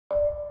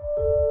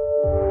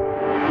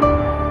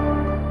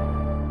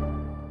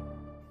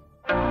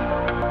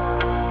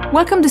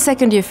Welcome to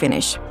second year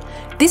Finnish.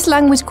 This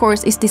language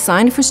course is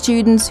designed for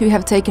students who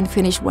have taken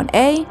Finnish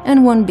 1A and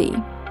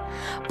 1B.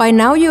 By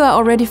now you are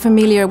already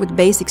familiar with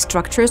basic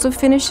structures of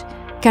Finnish,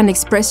 can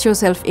express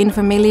yourself in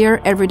familiar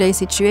everyday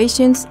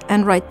situations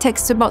and write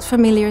texts about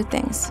familiar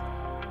things.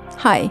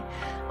 Hi,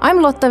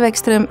 I'm Lotta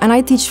Weckstrom and I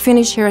teach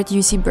Finnish here at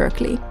UC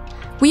Berkeley.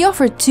 We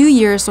offer 2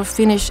 years of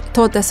Finnish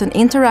taught as an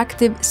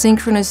interactive,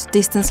 synchronous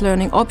distance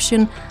learning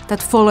option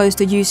that follows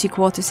the UC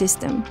quarter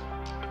system.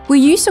 We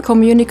use a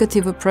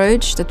communicative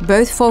approach that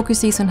both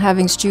focuses on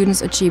having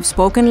students achieve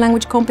spoken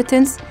language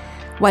competence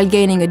while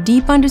gaining a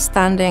deep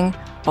understanding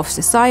of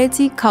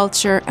society,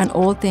 culture and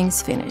all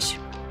things Finnish.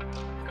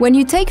 When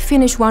you take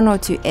Finnish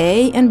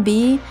 102A and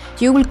B,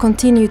 you will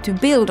continue to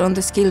build on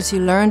the skills you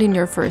learned in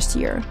your first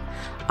year.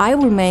 I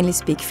will mainly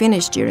speak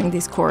Finnish during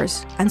this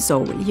course, and so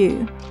will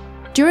you.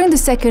 During the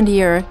second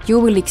year, you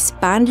will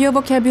expand your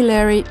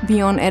vocabulary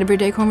beyond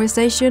everyday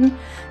conversation,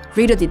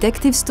 read a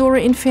detective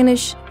story in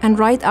Finnish, and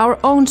write our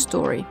own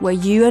story where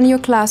you and your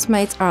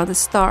classmates are the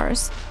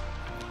stars.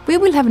 We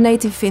will have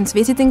native Finns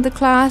visiting the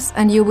class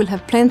and you will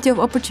have plenty of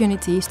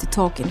opportunities to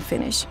talk in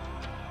Finnish.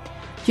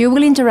 You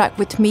will interact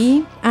with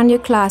me and your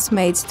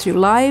classmates through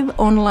live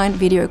online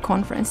video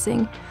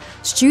conferencing.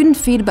 Student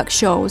feedback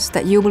shows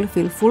that you will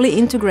feel fully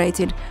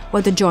integrated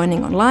whether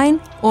joining online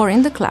or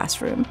in the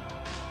classroom.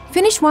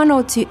 Finnish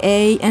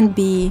 102A and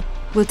B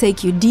will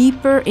take you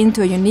deeper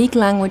into a unique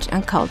language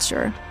and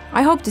culture.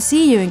 I hope to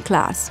see you in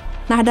class.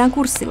 Nähdään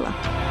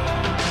kurssilla!